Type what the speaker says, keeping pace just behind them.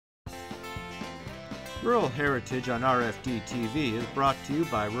Rural Heritage on RFD TV is brought to you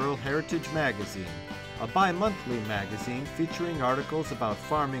by Rural Heritage Magazine, a bi-monthly magazine featuring articles about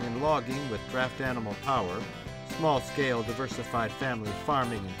farming and logging with draft animal power, small-scale diversified family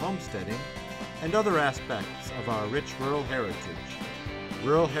farming and homesteading, and other aspects of our rich rural heritage.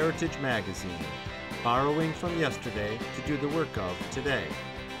 Rural Heritage Magazine, borrowing from yesterday to do the work of today.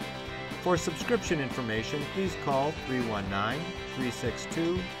 For subscription information, please call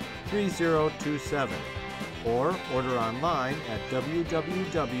 319-362-3027 or order online at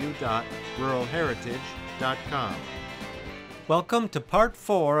www.ruralheritage.com. Welcome to part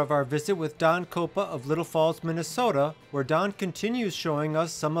 4 of our visit with Don Copa of Little Falls, Minnesota, where Don continues showing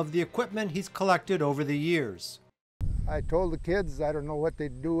us some of the equipment he's collected over the years. I told the kids I don't know what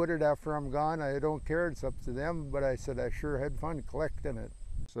they'd do with it after I'm gone. I don't care, it's up to them, but I said I sure had fun collecting it.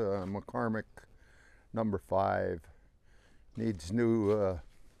 It's a McCormick number 5. Needs new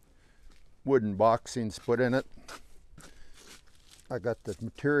wooden boxings put in it. I got the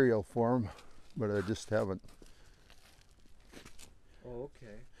material for them, but I just haven't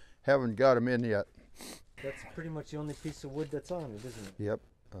got them in yet. That's pretty much the only piece of wood that's on it, isn't it? Yep.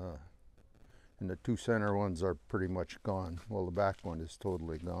 And the 2 center ones are pretty much gone. Well, the back one is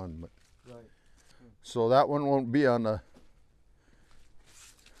totally gone, but right. So that one won't be on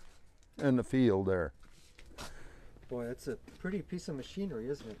in the field there. Boy, that's a pretty piece of machinery,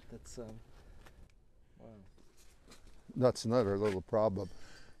 isn't it? That's wow. That's another little problem.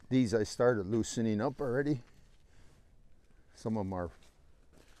 These I started loosening up already. Some of them are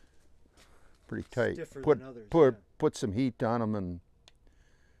pretty tight. Stiffer Put than others, put some heat on them, and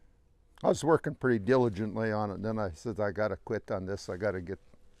I was working pretty diligently on it. Then I said I got to quit on this. I got to get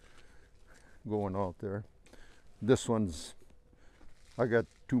going out there. This one's, I got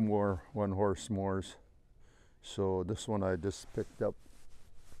 2 more 1-horse mowers. So this one I just picked up.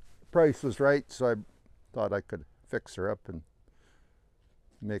 The price was right, so I thought I could fix her up and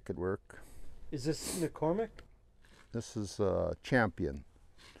make it work. Is this McCormick? This is a Champion,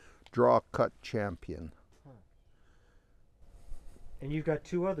 draw cut Champion. Huh. And you've got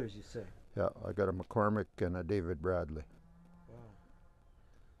 2 others, you say? Yeah, I got a McCormick and a David Bradley. Wow.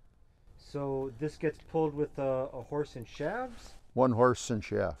 So this gets pulled with a horse and shafts? 1 horse and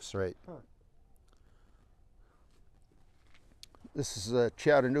shafts, right. Huh. This is a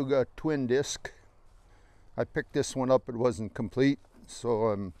Chattanooga twin disc. I picked this one up, it wasn't complete, so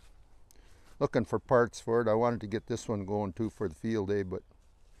I'm looking for parts for it. I wanted to get this one going too for the field day, but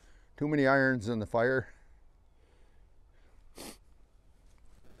too many irons in the fire.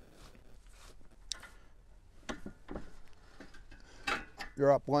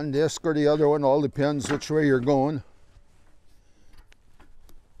 Drop one disc or the other one, all depends which way you're going.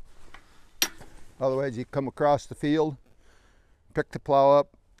 Otherwise you come across the field, pick the plow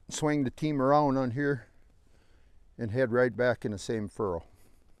up, swing the team around on here, and head right back in the same furrow.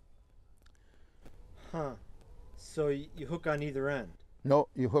 Huh. So you hook on either end? No,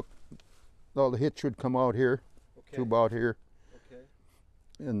 you hook, the hitch would come out here, to about here. Okay.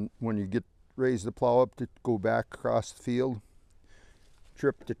 And when you raise the plow up to go back across the field,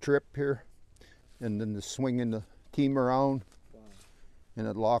 trip to trip here, and then the swinging the team around, wow. And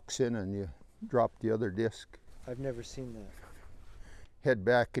it locks in and you drop the other disc. I've never seen that. Head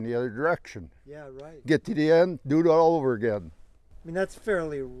back in the other direction. Yeah, right. Get to the end, do it all over again. I mean, that's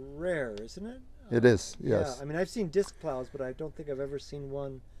fairly rare, isn't it? It is, yes. Yeah, I mean, I've seen disc plows, but I don't think I've ever seen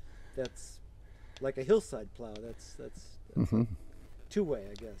one that's like a hillside plow. That's two-way,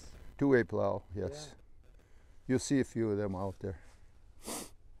 I guess. Two-way plow, yes. Yeah. You'll see a few of them out there.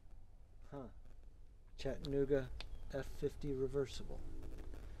 Huh. Chattanooga F50 Reversible.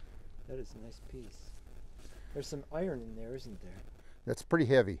 That is a nice piece. There's some iron in there, isn't there? That's pretty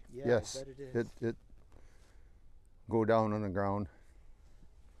heavy. Yeah, yes. I bet it is. It go down on the ground.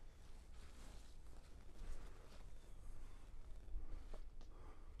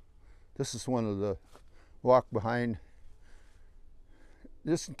 This is one of the walk behind.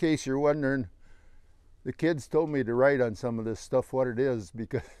 Just in case you're wondering, the kids told me to write on some of this stuff what it is,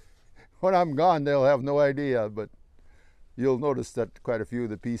 because when I'm gone they'll have no idea, but you'll notice that quite a few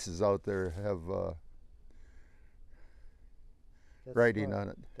of the pieces out there have writing smart. On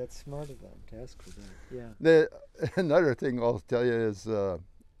it. That's smart of them to ask for that. Yeah. Another thing I'll tell you is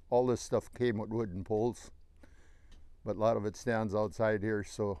all this stuff came with wooden poles, but a lot of it stands outside here,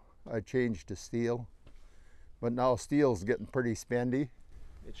 so I changed to steel. But now steel's getting pretty spendy.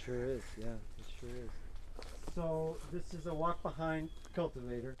 It sure is, yeah, it sure is. So this is a walk behind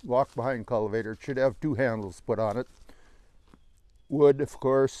cultivator. Walk behind cultivator. It should have 2 handles put on it. Wood, of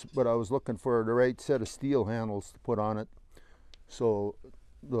course, but I was looking for the right set of steel handles to put on it, so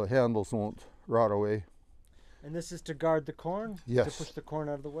the handles won't rot away. And this is to guard the corn? Yes. To push the corn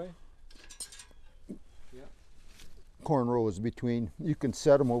out of the way? Yeah. Corn rows between. You can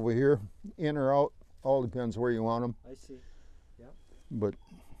set them over here, in or out. All depends where you want them. I see. Yeah. But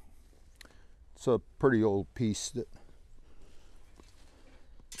it's a pretty old piece that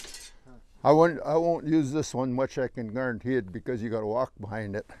I won't use this one much, I can guarantee it, because you got to walk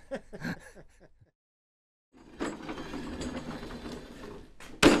behind it.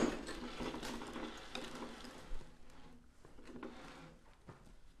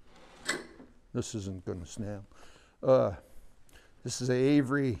 This isn't going to snap. This is a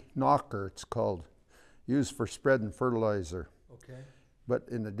Avery Knocker, it's called, used for spreading fertilizer. Okay. But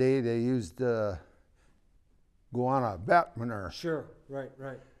in the day they used guana bat manure. Sure, right.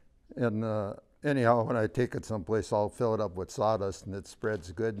 And anyhow, when I take it someplace, I'll fill it up with sawdust and it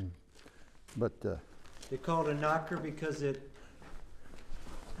spreads good. But they call it a knocker because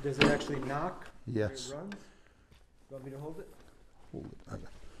does it actually knock? Yes. When it runs? You want me to hold it? Hold it.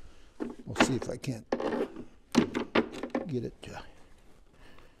 We'll see if I can't get it to.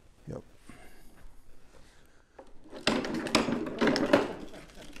 Yep.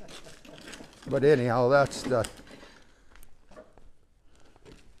 But anyhow, that's the.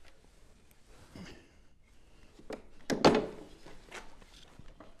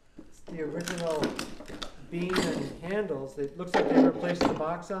 It's the original beam and handles. It looks like they replaced the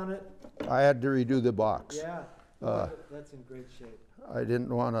box on it. I had to redo the box. Yeah. That's in great shape. I didn't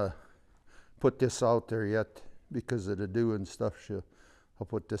want to put this out there yet because of the dew and stuff. So I'll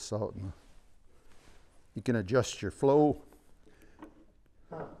put this out. And you can adjust your flow.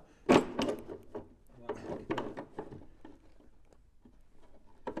 Huh.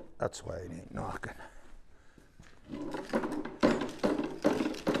 That's why it ain't knocking.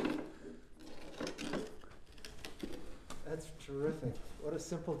 That's terrific. What a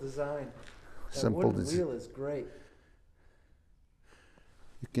simple design. Simple that wooden design. wheel is great.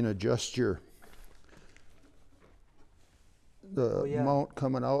 You can adjust the mount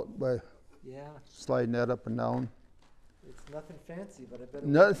coming out by sliding that up and down. It's nothing fancy, but I bet it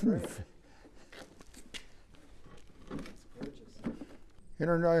Nothing. looks great. It's gorgeous.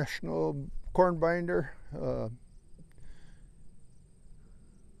 International corn binder.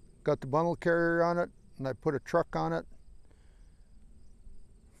 Got the bundle carrier on it, and I put a truck on it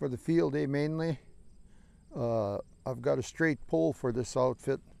for the field day mainly. I've got a straight pole for this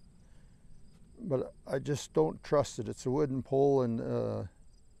outfit, but I just don't trust it. It's a wooden pole, and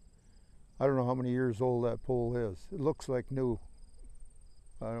I don't know how many years old that pole is. It looks like new.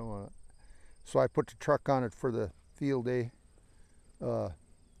 I don't want it. So I put the truck on it for the field day.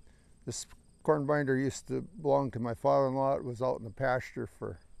 This corn binder used to belong to my father-in-law. It was out in the pasture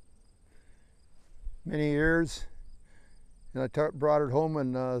for many years. And I brought it home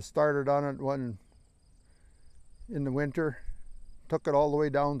and started on it one in the winter. Took it all the way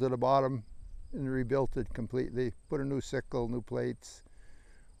down to the bottom and rebuilt it completely. Put a new sickle, new plates,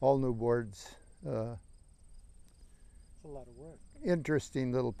 all new boards. It's a lot of work.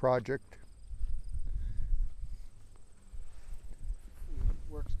 Interesting little project.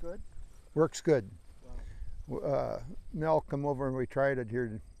 Works good? Works good. Wow. Mel come over and we tried it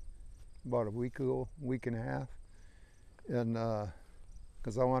here about a week ago, week and a half. And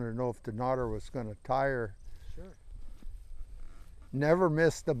because I wanted to know if the knotter was going to tire. Sure. Never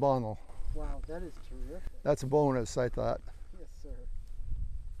missed a bundle. Wow, that is terrific. That's a bonus, I thought. Yes, sir.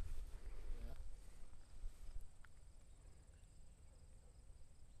 Yeah.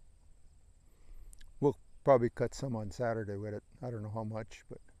 We'll probably cut some on Saturday with it. I don't know how much,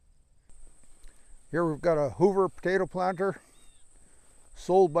 but here we've got a Hoover potato planter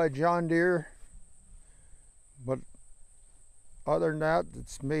sold by John Deere, but other than that,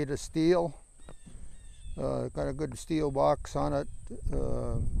 it's made of steel. Got a good steel box on it.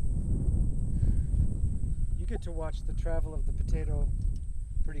 You get to watch the travel of the potato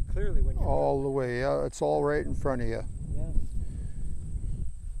pretty clearly when you're all the way. Yeah, it's all right in front of you. Yeah.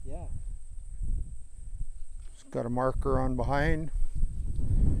 Yeah. It's got a marker on behind.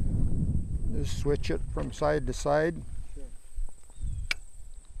 Just switch it from side to side. Sure.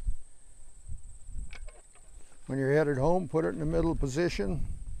 When you're headed home, put it in the middle position.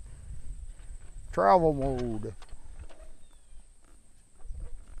 Travel mode.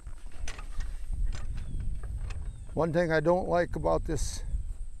 One thing I don't like about this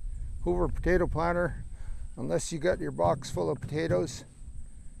Hoover potato planter, unless you got your box full of potatoes,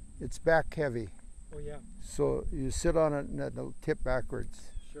 it's back heavy. Oh yeah. So you sit on it and it'll tip backwards.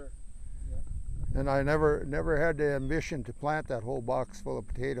 Sure. Yeah. And I never had the ambition to plant that whole box full of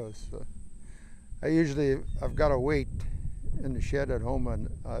potatoes. So I've got to wait in the shed at home, and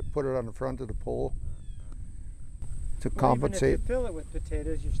I put it on the front of the pole to Well, compensate. even if you fill it with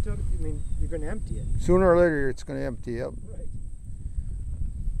potatoes, you're still, I mean, you're going to empty it. Sooner or later, it's going to empty up. Right.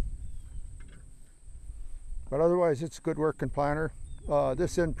 But otherwise, it's a good working planter.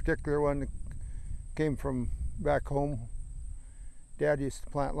 This in particular one came from back home. Dad used to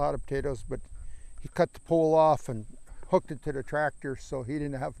plant a lot of potatoes, but he cut the pole off and hooked it to the tractor, so he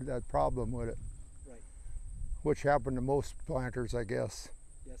didn't have that problem with it. Right. Which happened to most planters, I guess.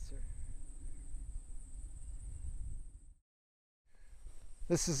 Yes, sir.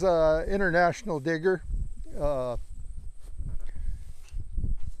 This is an international digger.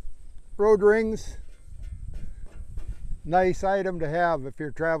 Road rings, nice item to have if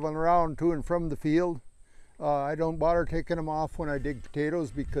you're traveling around to and from the field. I don't bother taking them off when I dig potatoes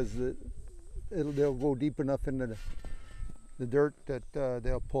because they'll go deep enough into the dirt that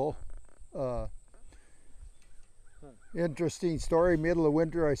they'll pull. Interesting story, middle of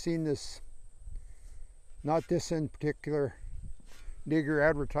winter I seen this, not this in particular, digger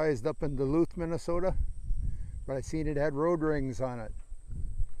advertised up in Duluth, Minnesota, but I seen it had road rings on it.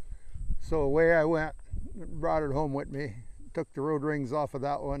 So away I went, brought it home with me, took the road rings off of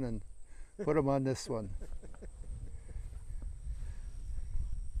that one and put them on this one.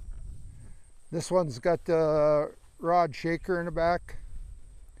 This one's got the rod shaker in the back.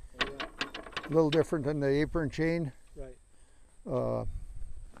 Oh, yeah. A little different than the apron chain. Right.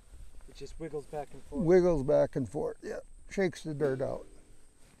 It just wiggles back and forth. Wiggles back and forth, yeah. Shakes the dirt out.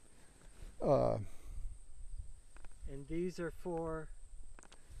 And these are for?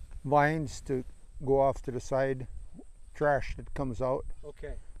 Vines to go off to the side, trash that comes out.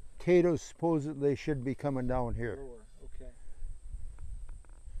 Okay. Potatoes supposedly should be coming down here. Lower.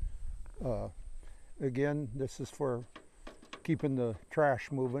 Okay. Again, this is for keeping the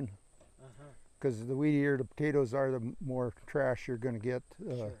trash moving, because the weedier the potatoes are, the more trash you're going to get.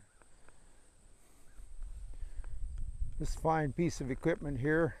 Sure. This fine piece of equipment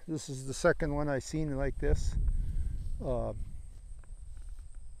here, this is the second one I've seen like this.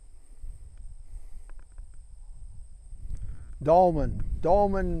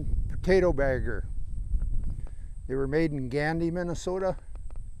 Dahlman potato bagger. They were made in Gandy, Minnesota.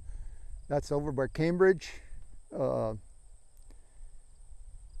 That's over by Cambridge. About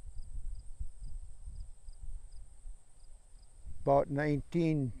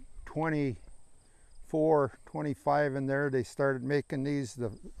 1924, 25 in there, they started making these.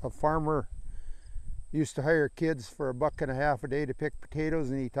 A farmer used to hire kids for $1.50 a day to pick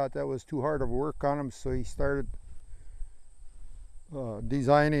potatoes, and he thought that was too hard of work on them, so he started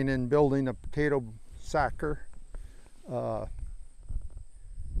designing and building a potato sacker.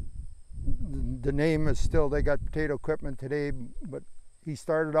 The name is still, they got potato equipment today, but he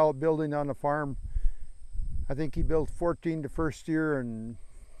started out building on the farm. I think he built 14 the first year and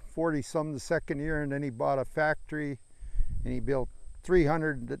 40 some the second year, and then he bought a factory and he built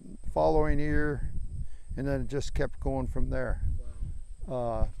 300 the following year, and then it just kept going from there.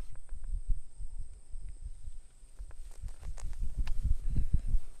 Wow.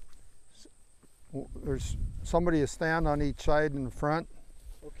 There's somebody to stand on each side in the front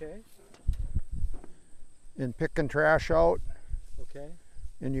Okay. and picking trash out, Okay.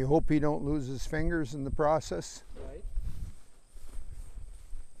 and you hope he don't lose his fingers in the process. Right.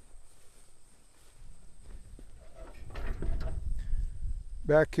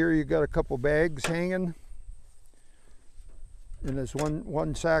 Back here you got a couple bags hanging, and as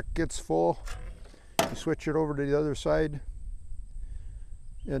one sack gets full, you switch it over to the other side,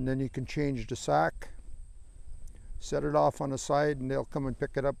 and then you can change the sack, set it off on the side, and they'll come and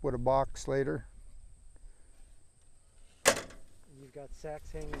pick it up with a box later. You've got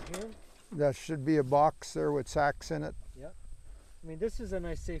sacks hanging here. That should be a box there with sacks in it. Yep. I mean, this is a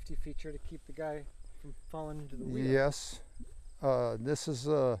nice safety feature to keep the guy from falling into the wheel. Yes. This is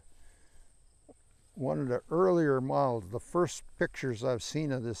one of the earlier models. The first pictures I've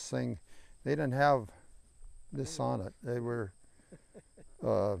seen of this thing, they didn't have this on it. They were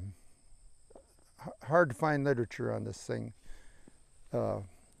hard to find literature on this thing.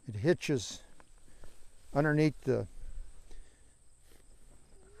 It hitches underneath the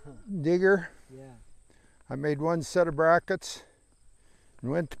digger. Yeah. I made one set of brackets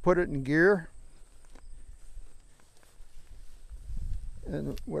and went to put it in gear.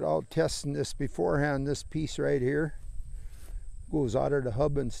 And without testing this beforehand, this piece right here goes out of the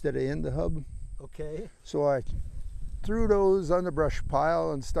hub instead of in the hub. Okay. So I threw those on the brush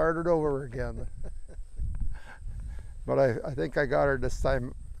pile and started over again. But I think I got her this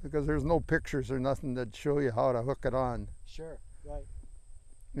time, because there's no pictures or nothing that show you how to hook it on. Sure. Right.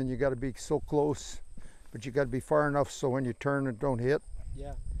 And you got to be so close. but you got to be far enough so when you turn it don't hit.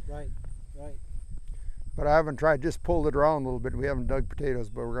 Yeah, right. But I haven't tried, just pulled it around a little bit. We haven't dug potatoes,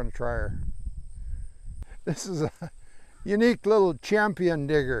 but we're going to try her. This is a unique little champion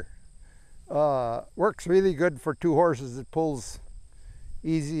digger. Works really good for 2 horses. It pulls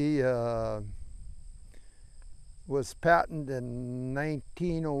easy. Was patented in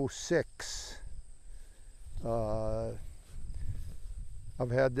 1906.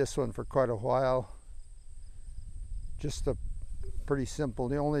 I've had this one for quite a while. Just a pretty simple.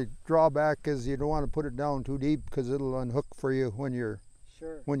 The only drawback is you don't want to put it down too deep because it'll unhook for you when you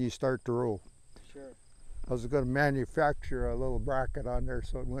start to roll. Sure. I was going to manufacture a little bracket on there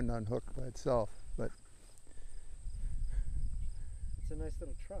so it wouldn't unhook by itself, but it's a nice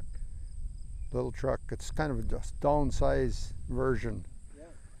little truck. Little truck. It's kind of a downsized version. Yeah.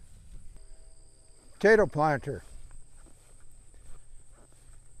 Potato planter.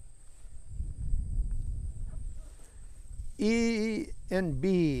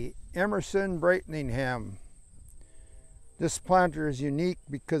 E&B, Emerson Brantingham. This planter is unique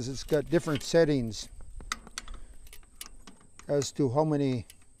because it's got different settings as to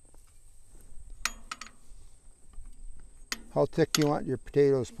how thick you want your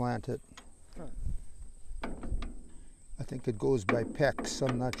potatoes planted. Huh. I think it goes by pecks,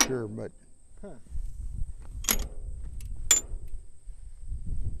 I'm not sure, but huh.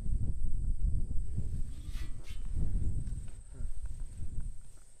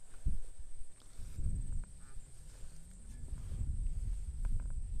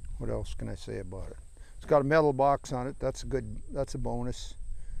 What else can I say about it? It's got a metal box on it. That's a bonus.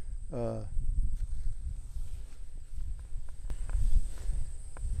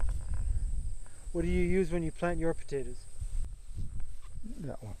 What do you use when you plant your potatoes?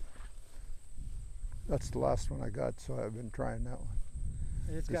 That one. That's the last one I got, so I've been trying that one.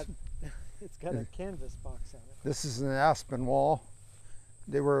 And it's got a canvas box on it. This is an aspen wall.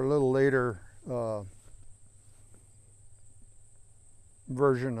 They were a little later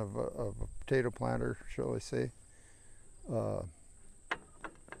version of a potato planter, shall I say.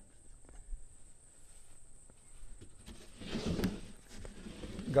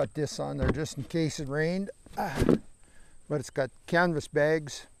 Got this on there just in case it rained, but it's got canvas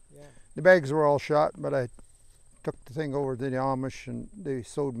bags. Yeah. The bags were all shot, but I took the thing over to the Amish and they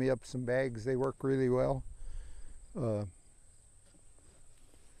sewed me up some bags. They work really well.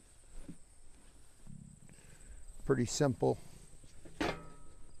 Pretty simple.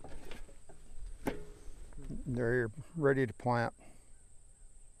 They're here ready to plant.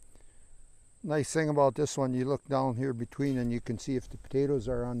 Nice thing about this one, you look down here between and you can see if the potatoes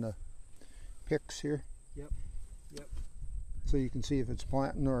are on the picks here. Yep. So you can see if it's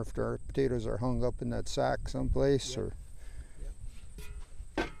planting or if the potatoes are hung up in that sack someplace. Yep. Or.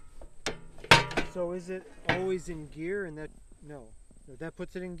 Yep. So is it always in gear? And that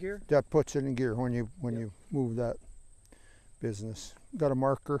puts it in gear? That puts it in gear when you move that business. Got a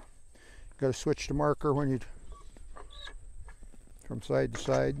marker. Got to switch to marker when you from side to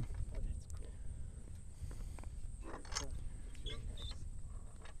side.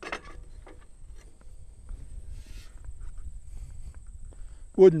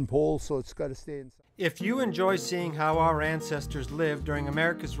 Wooden pole, so it's got to stay inside. If you enjoy seeing how our ancestors lived during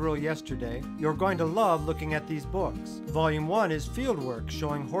America's rule yesterday, you're going to love looking at these books. Volume 1 is Fieldwork,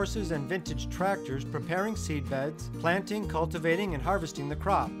 showing horses and vintage tractors preparing seed beds, planting, cultivating, and harvesting the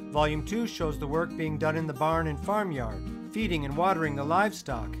crop. Volume 2 shows the work being done in the barn and farmyard, feeding and watering the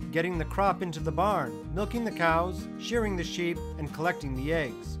livestock, getting the crop into the barn, milking the cows, shearing the sheep, and collecting the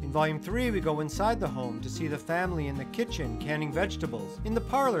eggs. In Volume 3, we go inside the home to see the family in the kitchen canning vegetables, in the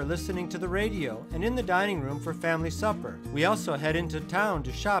parlor listening to the radio, and in the dining room for family supper. We also head into town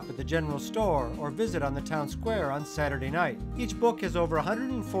to shop at the general store or visit on the town square on Saturday night. Each book has over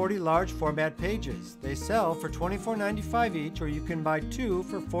 140 large format pages. They sell for $24.95 each, or you can buy 2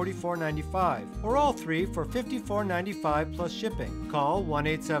 for $44.95, or all 3 for $54.95 plus shipping. Call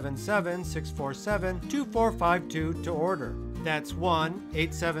 1-877-647-2452 to order. That's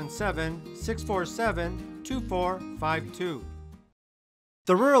 1-877-647-2452.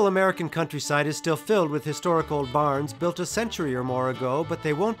 The rural American countryside is still filled with historic old barns built a century or more ago, but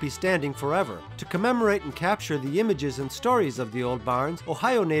they won't be standing forever. To commemorate and capture the images and stories of the old barns,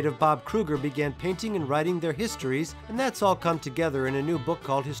 Ohio native Bob Kruger began painting and writing their histories, and that's all come together in a new book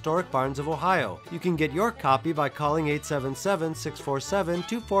called Historic Barns of Ohio. You can get your copy by calling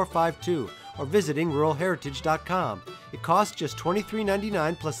 877-647-2452 or visiting ruralheritage.com. It costs just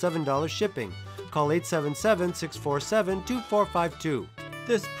 $23.99 plus $7 shipping. Call 877-647-2452.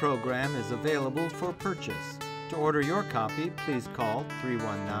 This program is available for purchase. To order your copy, please call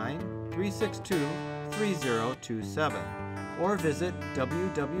 319-362-3255 3027 or visit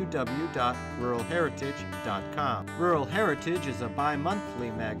www.ruralheritage.com. Rural Heritage is a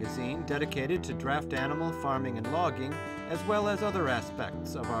bi-monthly magazine dedicated to draft animal farming and logging, as well as other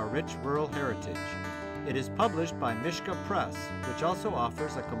aspects of our rich rural heritage. It is published by Mishka Press, which also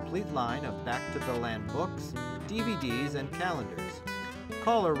offers a complete line of back-to-the-land books, DVDs, and calendars.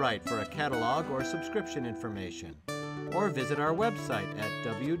 Call or write for a catalog or subscription information, or visit our website at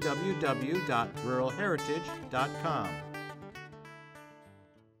www.ruralheritage.com.